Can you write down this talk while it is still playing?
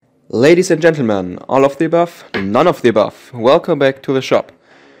Ladies and gentlemen, all of the above, none of the above, welcome back to the shop.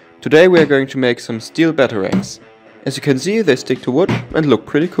 Today we are going to make some steel batarangs. As you can see, they stick to wood and look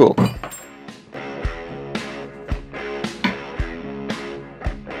pretty cool.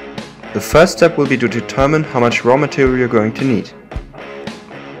 The first step will be to determine how much raw material you're going to need.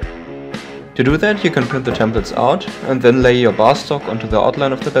 To do that, you can print the templates out and then lay your bar stock onto the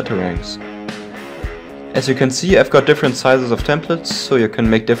outline of the batarangs. As you can see, I've got different sizes of templates, so you can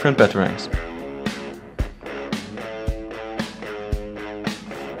make different batarangs.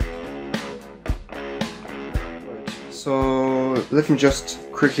 So let me just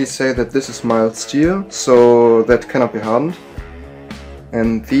quickly say that this is mild steel, so that cannot be hardened.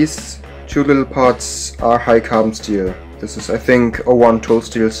 And these two little parts are high carbon steel. This is, I think, 01 tool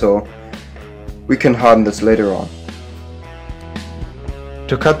steel, so we can harden this later on.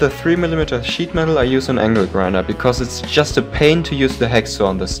 To cut the 3mm sheet metal I use an angle grinder, because it's just a pain to use the hacksaw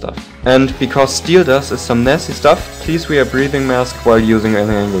on this stuff. And because steel dust is some nasty stuff, please wear a breathing mask while using an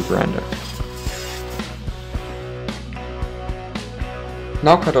angle grinder.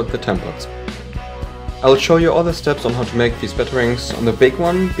 Now cut out the templates. I will show you all the steps on how to make these batarangs on the big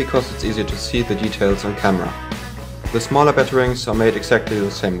one, because it's easier to see the details on camera. The smaller batarangs are made exactly the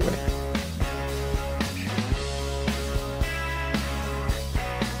same way.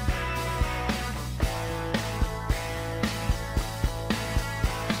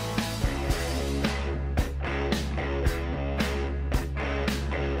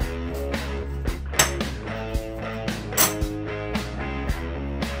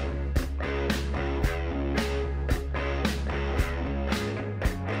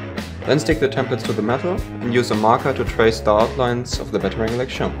 Then stick the templates to the metal and use a marker to trace the outlines of the batarang like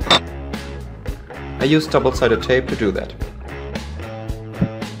shown. I use double-sided tape to do that.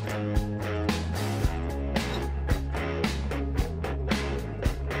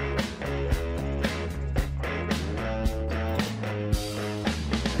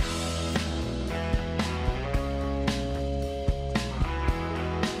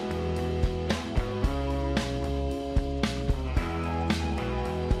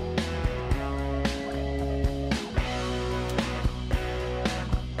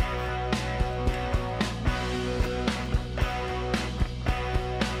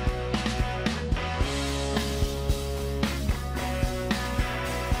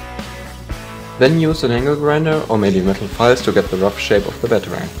 Then use an angle grinder or maybe metal files to get the rough shape of the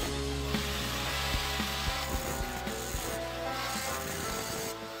batarang.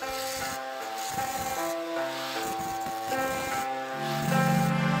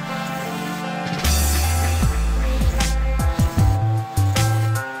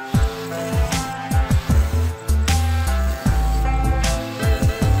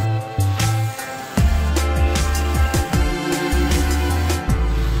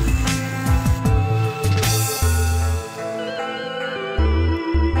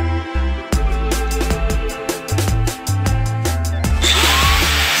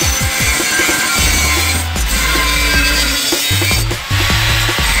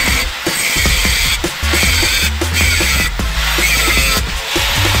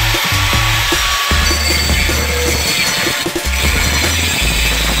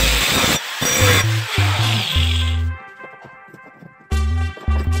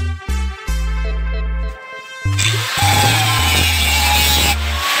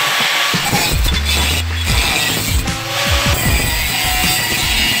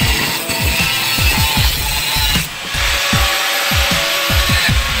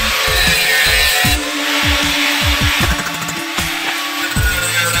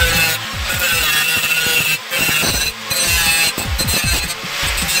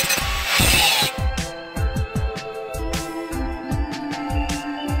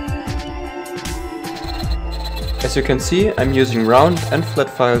 As you can see, I'm using round and flat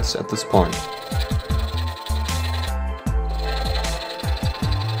files at this point.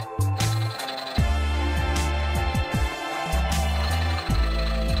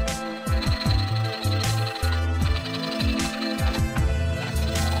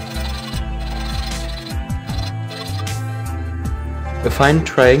 A fine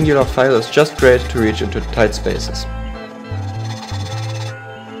triangular file is just great to reach into tight spaces.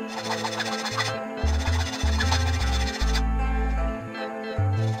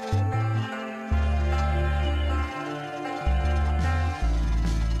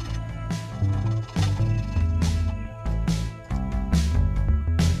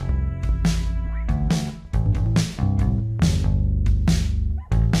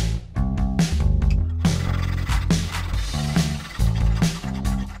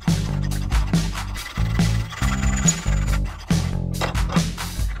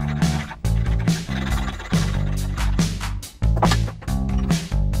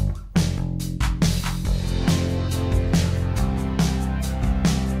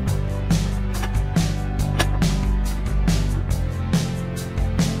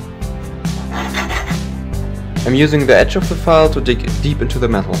 I'm using the edge of the file to dig deep into the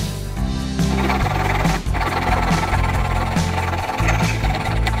metal.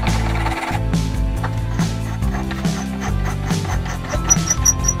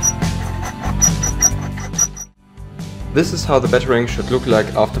 This is how the Batarang should look like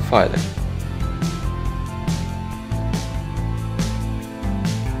after filing.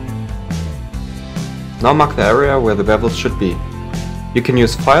 Now mark the area where the bevels should be. You can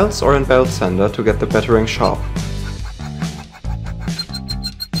use files or a belt sander to get the Batarang sharp.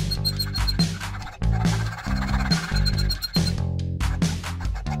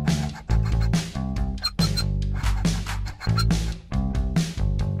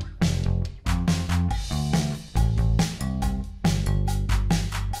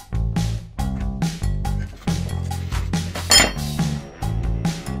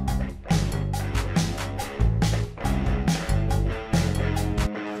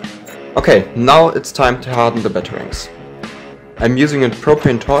 Okay, now it's time to harden the Batarangs. I'm using a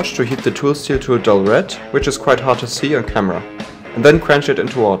propane torch to heat the tool steel to a dull red, which is quite hard to see on camera, and then quench it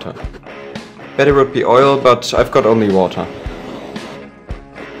into water. Better would be oil, but I've got only water.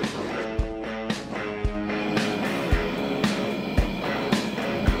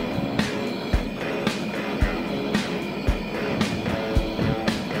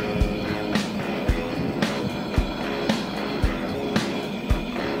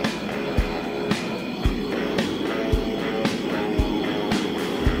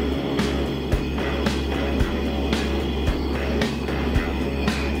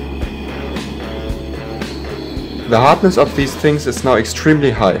 The hardness of these things is now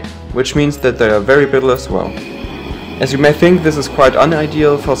extremely high, which means that they are very brittle as well. As you may think, this is quite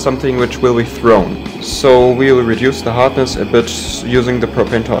unideal for something which will be thrown, so we will reduce the hardness a bit using the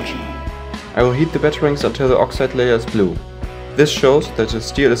propane torch. I will heat the Batarangs until the oxide layer is blue. This shows that the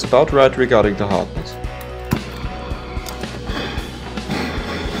steel is about right regarding the hardness.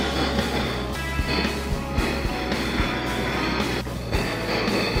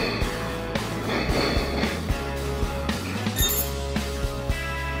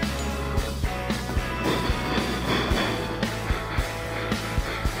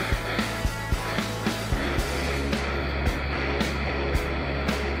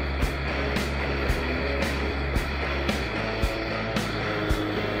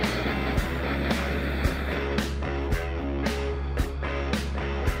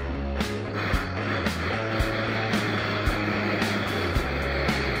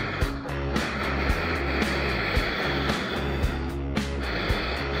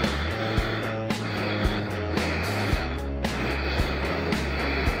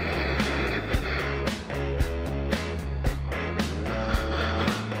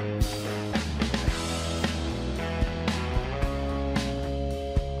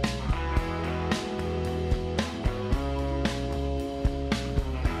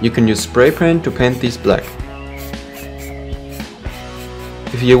 You can use spray paint to paint these black.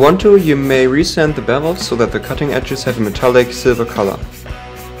 If you want to, you may resand the bevels so that the cutting edges have a metallic silver color.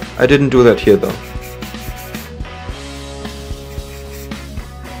 I didn't do that here though.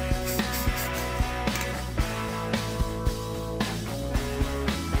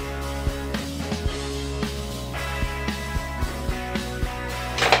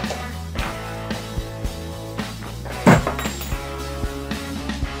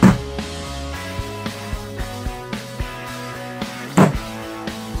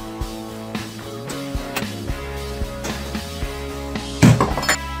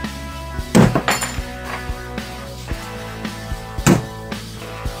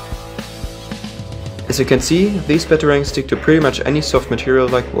 As you can see, these Batarangs stick to pretty much any soft material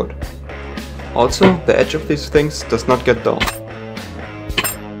like wood. Also, the edge of these things does not get dull.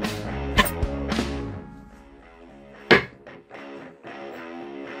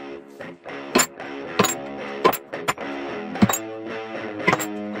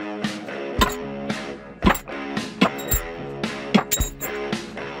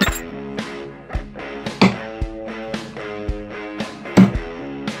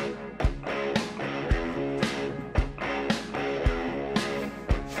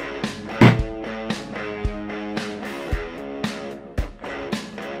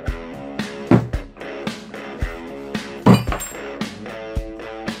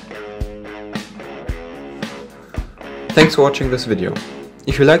 Thanks for watching this video.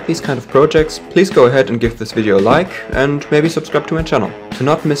 If you like these kind of projects, please go ahead and give this video a like and maybe subscribe to my channel to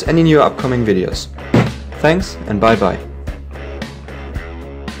not miss any new upcoming videos. Thanks and bye bye.